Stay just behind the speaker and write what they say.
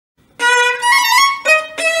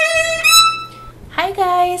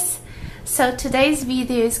guys! So today's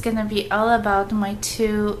video is gonna be all about my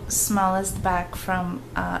two smallest bags from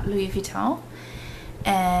Louis Vuitton,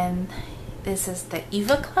 and this is the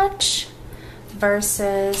Eva Clutch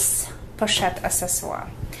versus Pochette Accessoires.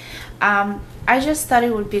 I just thought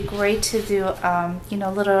it would be great to do you know,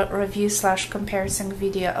 a little review / comparison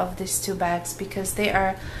video of these two bags because they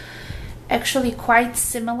are actually quite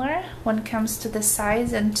similar when it comes to the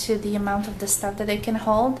size and to the amount of the stuff that they can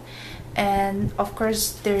hold. And of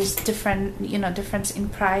course there's difference in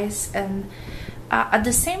price, and at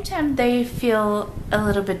the same time they feel a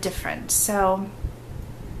little bit different. So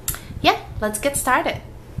yeah, let's get started.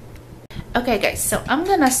 Okay guys, so I'm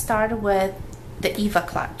gonna start with the Eva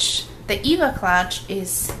Clutch. The Eva Clutch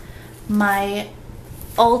is my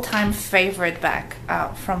all-time favorite bag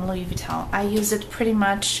from Louis Vuitton. I use it pretty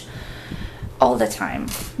much all the time.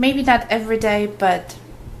 Maybe not every day, but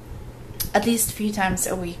at least a few times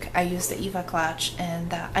a week I use the Eva Clutch,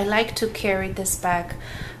 and I like to carry this bag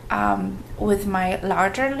with my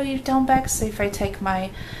larger Louis Vuitton bags. So if I take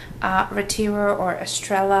my Retiro or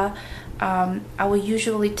Estrella, I will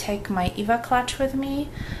usually take my Eva Clutch with me.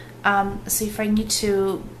 So if I need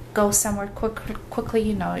to go somewhere quickly,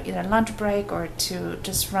 you know, either lunch break or to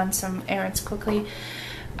just run some errands quickly,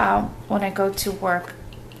 when I go to work,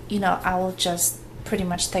 you know, I will just pretty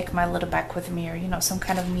much take my little bag with me, or you know, some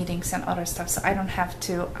kind of meetings and other stuff, so I don't have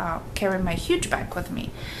to carry my huge bag with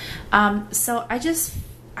me. So I just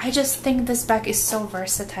think this bag is so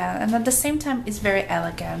versatile, and at the same time it's very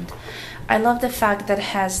elegant. I love the fact that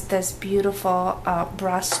it has this beautiful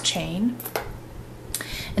brass chain.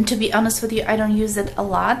 And to be honest with you, I don't use it a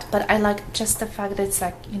lot, but I like just the fact that it's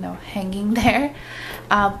like, you know, hanging there.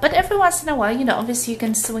 But every once in a while, you know, obviously you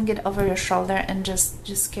can swing it over your shoulder and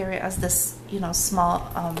just carry it as this, you know, small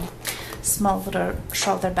little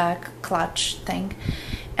shoulder bag clutch thing.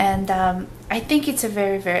 And I think it's a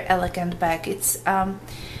very, very elegant bag. It's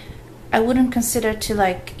I wouldn't consider it to,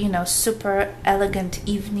 like, you know, super elegant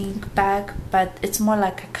evening bag, but it's more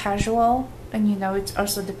like a casual. And you know, it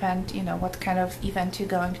also depends, you know, what kind of event you're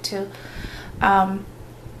going to.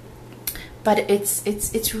 But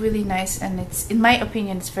it's really nice, and it's, in my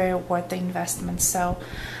opinion, it's very worth the investment. So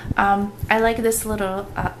I like this little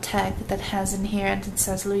tag that has in here, and it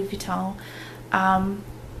says Louis Vuitton.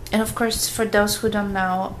 And of course, for those who don't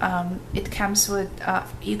know, it comes with,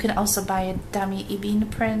 you can also buy a dummy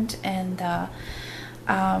ebene print and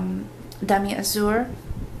dummy azure.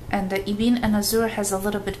 And the ebene and azure has a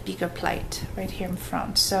little bit bigger plate right here in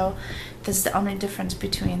front. So that's the only difference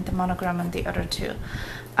between the monogram and the other two.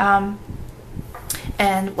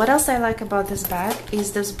 And what else I like about this bag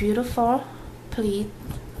is those beautiful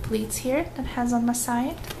pleats here that has on the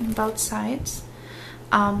side, on both sides.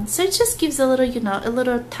 So it just gives a little, you know, a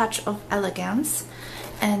little touch of elegance.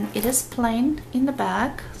 And it is plain in the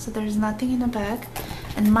bag, so there's nothing in the bag.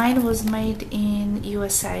 And mine was made in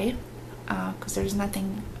USA. Because there's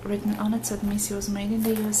nothing written on it, so it means it was made in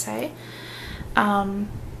the USA. And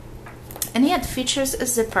yeah, it features a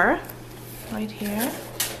zipper right here,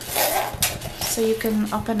 so you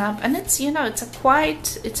can open up, and it's, you know, it's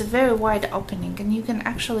a very wide opening, and you can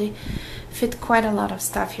actually fit quite a lot of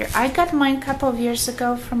stuff here. I got mine a couple of years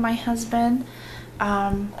ago from my husband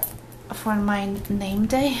for my name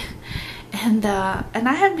day, and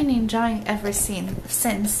I have been enjoying ever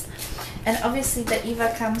since. And obviously the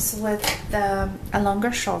Eva comes with a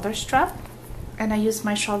longer shoulder strap, and I use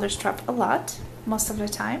my shoulder strap a lot, most of the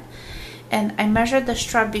time. And I measured the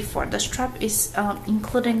strap before. The strap is,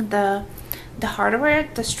 including the hardware,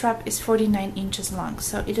 the strap is 49 inches long,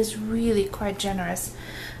 so it is really quite generous.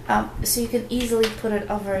 So you can easily put it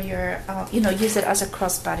over your, you know, use it as a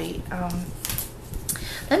crossbody.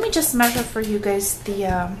 Let me just measure for you guys give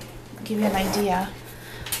you an idea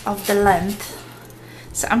of the length.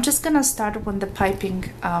 So I'm just gonna start with the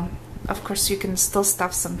piping. Of course you can still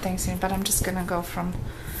stuff some things in, but I'm just gonna go from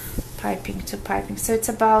piping to piping. So it's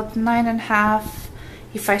about 9.5.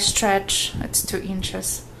 If I stretch, it's 2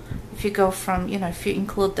 inches. If you go from, you know, if you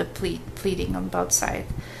include the pleating on both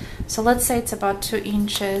sides. So let's say it's about 2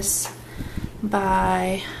 inches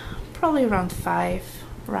by probably around 5,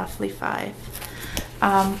 roughly 5.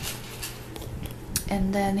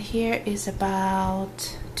 And then here is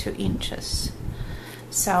about 2 inches.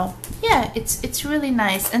 So yeah, it's really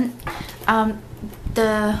nice. And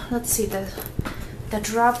let's see, the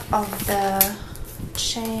drop of the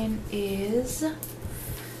chain is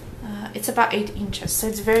it's about 8 inches, so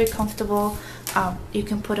it's very comfortable. You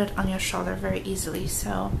can put it on your shoulder very easily.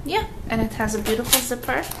 So yeah, and it has a beautiful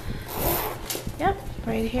zipper. Yeah,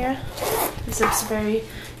 right here. It zips very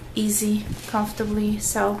easy, comfortably.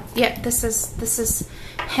 So yeah, this is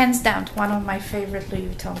hands down one of my favorite Louis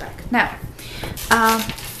Vuitton bag. Now, a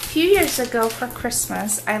few years ago for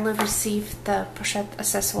Christmas, I received the Pochette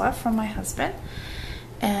Accessoires from my husband,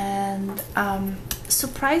 and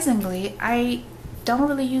surprisingly, I don't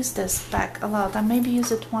really use this bag a lot. I maybe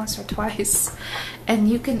use it once or twice, and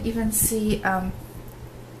you can even see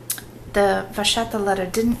the vachetta leather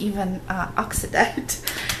didn't even oxidize.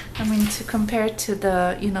 I mean, to compare to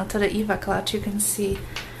the, you know, to the Eva Clutch, you can see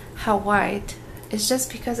how white. It's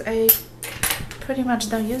just because I pretty much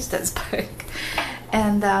don't use this bag.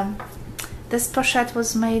 And this pochette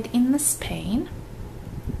was made in Spain,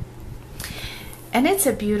 and it's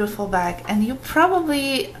a beautiful bag. And you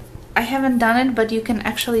probably, I haven't done it, but you can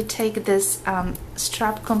actually take this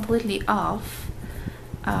strap completely off.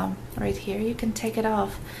 Right here, you can take it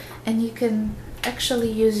off, and you can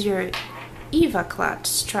actually use your Eva Clutch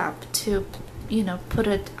strap to, you know, put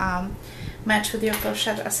it match with your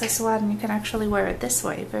Pochette Accessoire, and you can actually wear it this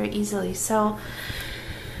way very easily. So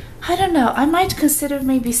I don't know, I might consider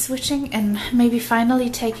maybe switching and maybe finally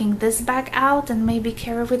taking this bag out and maybe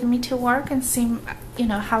carry with me to work and see, you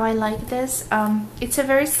know, how I like this. It's a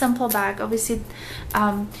very simple bag. Obviously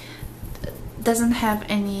doesn't have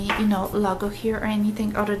any, you know, logo here or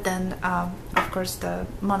anything other than of course the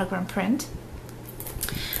monogram print.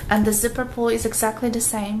 And the zipper pull is exactly the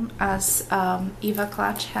same as Eva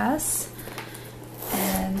Clutch has,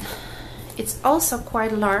 and it's also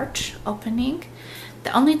quite large opening.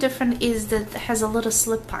 The only difference is that it has a little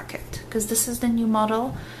slip pocket, because this is the new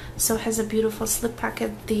model, so it has a beautiful slip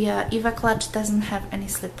pocket. The Eva Clutch doesn't have any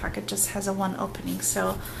slip pocket, just has a one opening.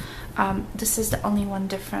 So this is the only one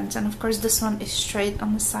difference. And of course this one is straight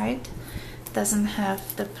on the side, doesn't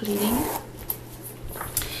have the pleating.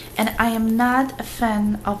 And I am not a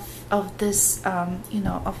fan of this, you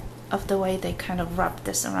know, of the way they kind of wrap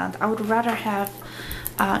this around. I would rather have,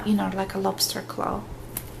 you know, like a lobster claw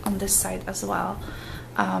on this side as well.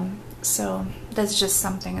 So that's just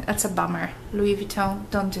something, that's a bummer. Louis Vuitton,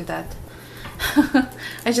 don't do that.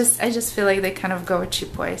 I just feel like they kind of go a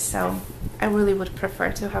cheap way. So I really would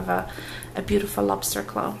prefer to have a beautiful lobster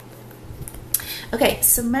claw. Okay,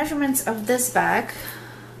 so measurements of this bag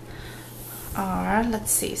are,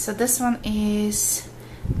 let's see, so this one is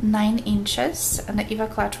 9 inches and the Eva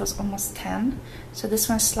Clutch was almost 10, so this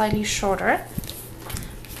one's slightly shorter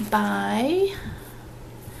by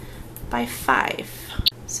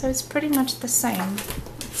 5, so it's pretty much the same.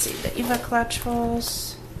 Let's see, the Eva Clutch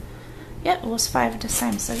was, yeah, it was 5 the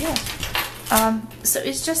same, so yeah. So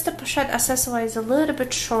it's just the Pochette Accessoire is a little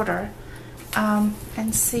bit shorter,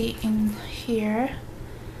 and see in here,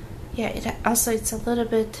 yeah, it also, it's a little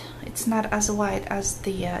bit, it's not as wide as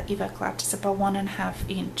the Eva Clutch. It's about 1.5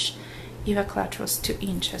 inch. Eva Clutch was 2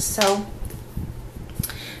 inches. So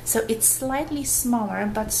it's slightly smaller,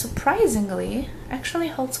 but surprisingly actually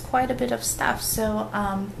holds quite a bit of stuff. So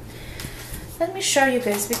let me show you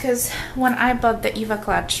guys, because when I bought the Eva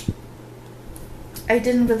Clutch, I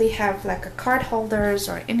didn't really have like a card holders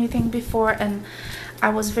or anything before, and I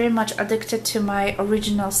was very much addicted to my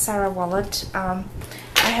original Sarah wallet.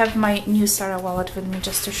 I have my new Sarah wallet with me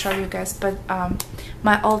just to show you guys, but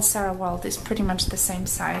my old Sarah wallet is pretty much the same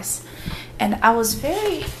size, and I was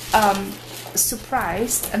very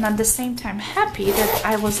surprised and at the same time happy that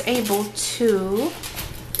I was able to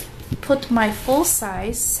put my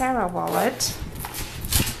full-size Sarah wallet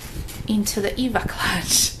into the Eva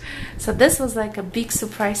Clutch. So this was like a big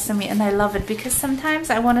surprise to me, and I love it, because sometimes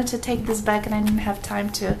I wanted to take this bag and I didn't have time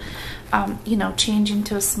to you know, change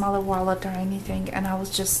into a smaller wallet or anything, and I was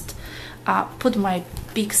just put my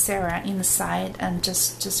big Sarah inside and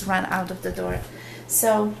just ran out of the door.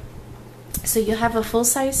 So you have a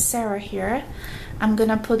full-size Sarah here. I'm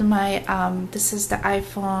gonna put my this is the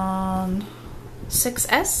iPhone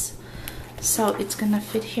 6s, so it's gonna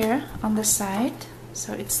fit here on the side,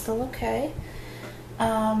 so it's still okay.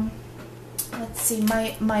 Let's see,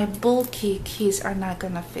 my bulky keys are not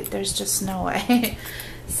gonna fit, there's just no way.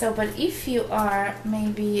 So, but if you are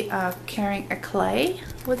maybe carrying a clay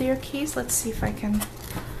with your keys, let's see if I can,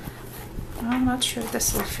 I'm not sure if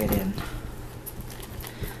this will fit in.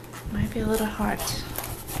 Might be a little hard.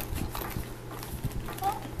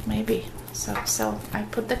 Maybe. So I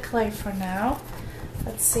put the clay for now.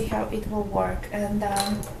 Let's see how it will work. And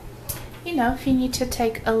you know, if you need to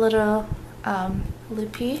take a little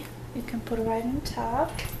lippy, you can put it right on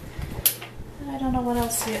top. I don't know what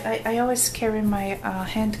else here. I always carry my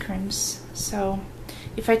hand creams, so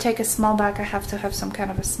if I take a small bag I have to have some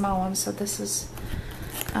kind of a small one, so this is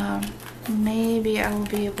maybe I will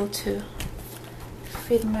be able to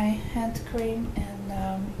fit my hand cream.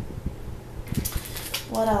 And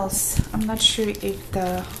What else? I'm not sure if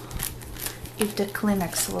the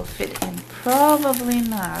Kleenex will fit in. Probably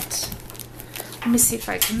not. Let me see if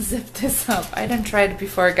I can zip this up. I didn't try it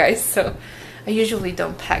before, guys, so I usually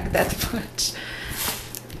don't pack that much.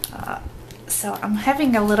 So I'm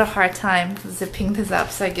having a little hard time zipping this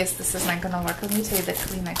up, so I guess this is not gonna work. Let me take the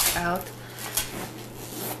Kleenex out.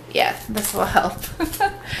 Yeah, this will help.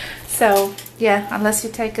 So yeah, unless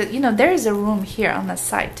you take it, you know, there is a room here on the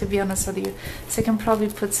side, to be honest with you, so I can probably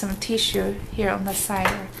put some tissue here on the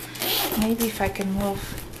side, or maybe if I can move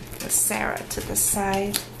the Sarah to the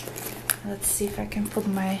side. Let's see if I can put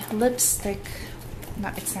my lipstick. No,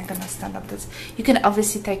 it's not gonna stand up. This, you can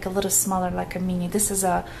obviously take a little smaller, like a mini. This is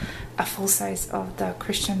a full size of the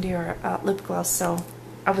Christian Dior lip gloss, so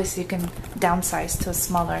obviously you can downsize to a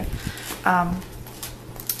smaller.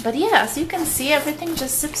 But yeah, as you can see, everything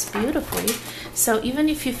just zips beautifully. So even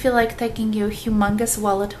if you feel like taking your humongous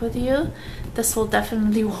wallet with you, this will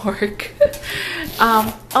definitely work.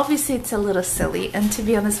 Obviously it's a little silly, and to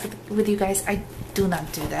be honest with you guys, I do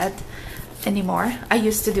not do that anymore. I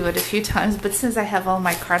used to do it a few times, but since I have all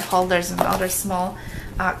my card holders and other small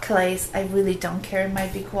clays, I really don't carry my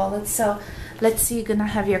big wallet. So let's see, you're gonna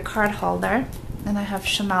have your card holder, and I have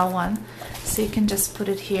Chanel one, so you can just put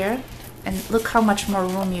it here, and look how much more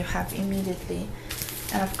room you have immediately.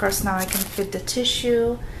 And of course now I can fit the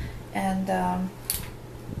tissue, and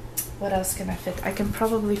what else can I fit? I can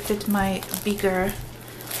probably fit my bigger,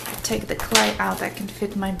 take the clay out, I can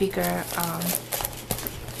fit my bigger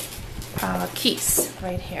keys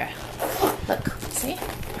right here. Look, see?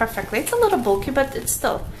 Perfectly. It's a little bulky, but it's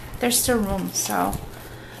still, there's still room. So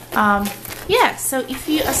yeah, so if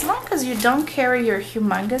you, as long as you don't carry your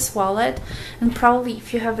humongous wallet, and probably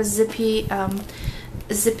if you have a zippy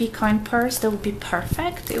coin purse, that would be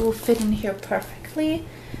perfect. It will fit in here perfectly.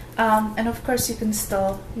 And of course you can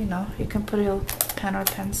still, you know, you can put your pen or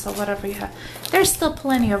pencil, whatever you have. There's still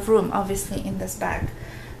plenty of room obviously in this bag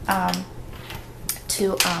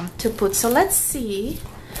to put. So let's see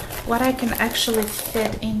what I can actually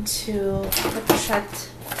fit into the Pochette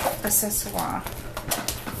Accessoires.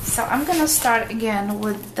 So I'm gonna start again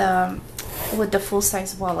with the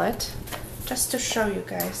full-size wallet, just to show you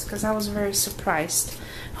guys, because I was very surprised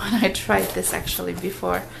when I tried this actually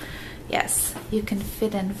before. Yes, you can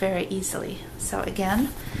fit in very easily. So again,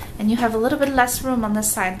 and you have a little bit less room on the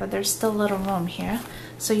side, but there's still a little room here.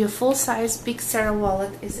 So your full-size Big Sarah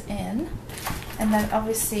wallet is in, and then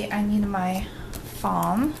obviously I need my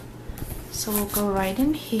phone, so we'll go right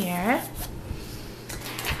in here.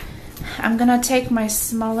 I'm gonna take my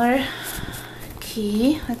smaller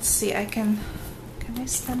key. Let's see, can I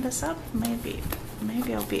stand this up? Maybe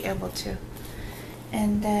I'll be able to.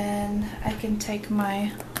 And then I can take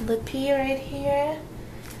my lippy right here.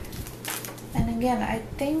 And again, I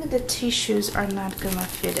think the tissues are not gonna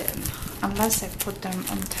fit in unless I put them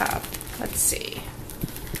on top. Let's see.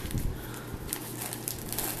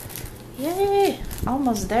 Yay!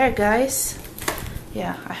 Almost there, guys.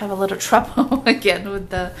 Yeah, I have a little trouble again with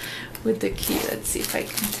the key. Let's see if I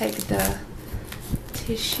can take the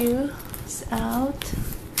tissues out.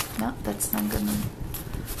 No, that's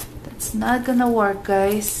not gonna work,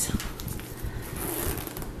 guys.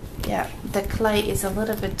 Yeah, the clay is a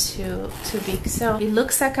little bit too big, so it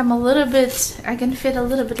looks like I can fit a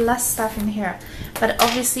little bit less stuff in here. But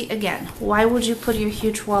obviously, again, why would you put your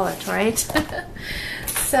huge wallet, right?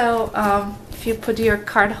 So if you put your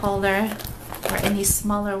card holder or any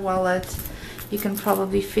smaller wallet, you can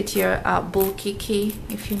probably fit your bulky key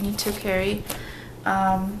if you need to carry.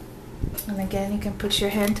 And again, you can put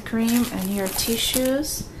your hand cream and your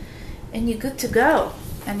tissues, and you're good to go.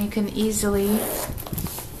 And you can easily,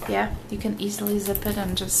 yeah, you can easily zip it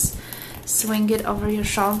and just swing it over your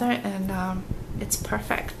shoulder, and it's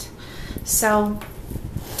perfect. So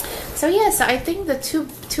yeah, so I think the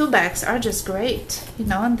two bags are just great, you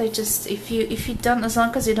know, and they just, if you don't, as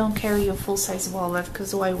long as you don't carry your full-size wallet,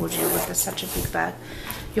 because why would you with such a big bag?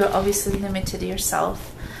 You're obviously limited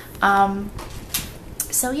yourself.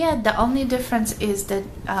 So yeah, the only difference is that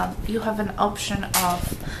you have an option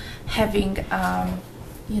of having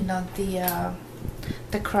you know,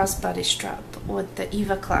 the crossbody strap with the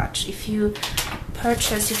Eva Clutch. If you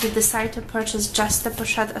decide to purchase just the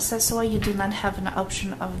Pochette accessoire, you do not have an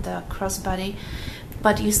option of the crossbody,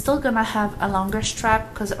 but you're still gonna have a longer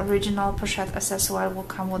strap, because original Pochette accessoire will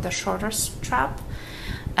come with a shorter strap,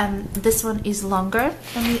 and this one is longer.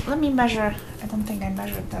 Let me measure. I don't think I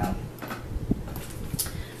measured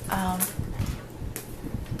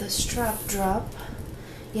the strap drop.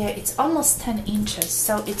 Yeah, it's almost 10 inches,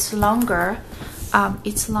 so it's longer.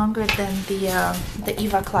 It's longer than the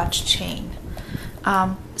Eva Clutch chain.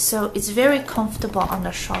 so it's very comfortable on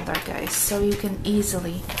the shoulder, guys, so you can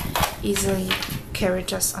easily carry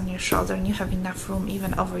just on your shoulder, and you have enough room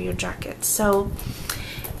even over your jacket. So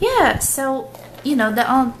yeah, so you know,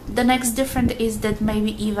 the next difference is that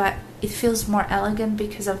maybe Eva, it feels more elegant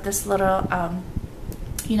because of this little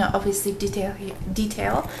you know, obviously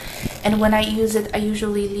detail, and when I use it, I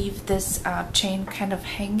usually leave this chain kind of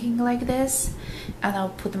hanging like this, and I'll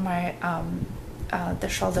put my the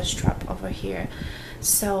shoulder strap over here.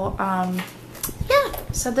 So yeah,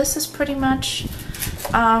 so this is pretty much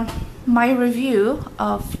my review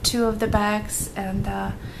of two of the bags, and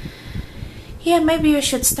yeah, maybe you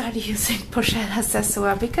should start using Pochette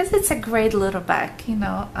Accessoires because it's a great little bag, you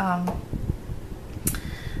know.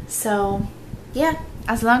 So yeah,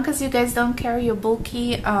 as long as you guys don't carry a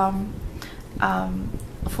bulky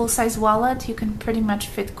full-size wallet, you can pretty much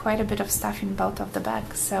fit quite a bit of stuff in both of the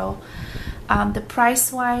bags. So the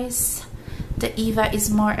price-wise, the Eva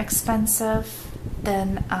is more expensive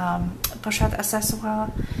than Pochette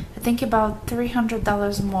Accessoires. I think about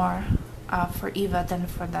 $300 more for Eva than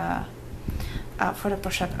for the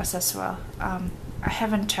Pochette Accessoires. I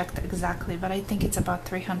haven't checked exactly, but I think it's about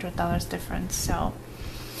 $300 difference. So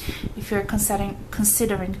if you're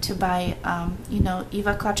considering to buy you know,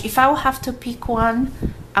 Eva Clutch, if I will have to pick one,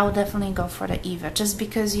 I would definitely go for the Eva, just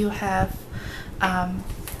because you have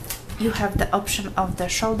the option of the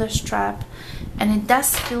shoulder strap, and it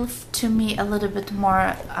does feel to me a little bit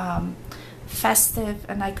more festive,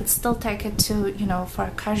 and I could still take it to, you know, for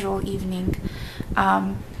a casual evening.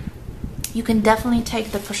 You can definitely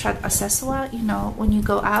take the Pochette Accessoires, you know, when you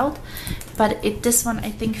go out, but this one I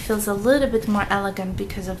think feels a little bit more elegant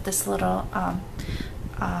because of this little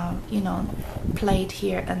you know, plate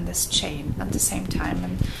here and this chain at the same time.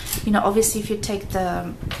 And you know, obviously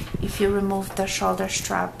if you remove the shoulder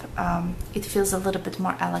strap, it feels a little bit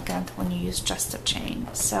more elegant when you use just a chain.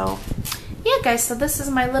 So yeah, guys, so this is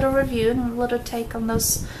my little review and a little take on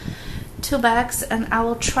those two bags, and I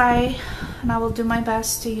will try and I will do my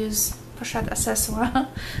best to use Pochette Accessoires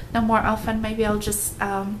no more often. Maybe I'll just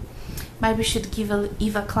maybe should give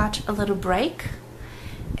Eva Clutch a little break,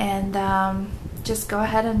 and just go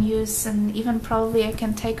ahead and use, and even probably I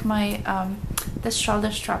can take my this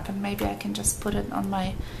shoulder strap and maybe I can just put it on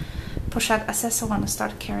my Pochette Accessoires and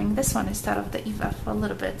start carrying this one instead of the Eva for a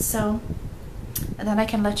little bit. So, and then I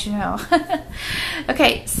can let you know.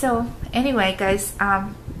 Okay, so anyway, guys,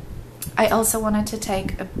 I also wanted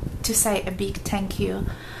to say a big thank you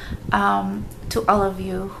to all of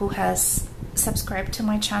you who has subscribed to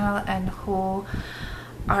my channel and who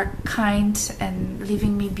are kind and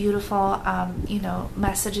leaving me beautiful you know,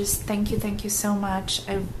 messages. Thank you so much.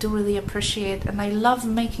 I do really appreciate, and I love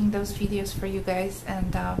making those videos for you guys.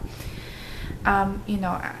 And you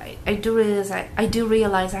know, I do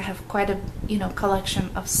realize I have quite a, you know,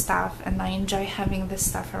 collection of stuff, and I enjoy having this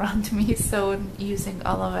stuff around me, so I'm using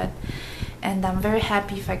all of it, and I'm very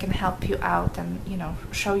happy if I can help you out and, you know,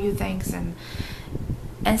 show you things and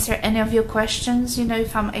answer any of your questions, you know,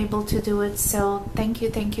 if I'm able to do it. So thank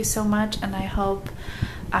you so much, and I hope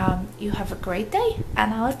you have a great day,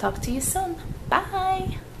 and I'll talk to you soon.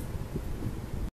 Bye.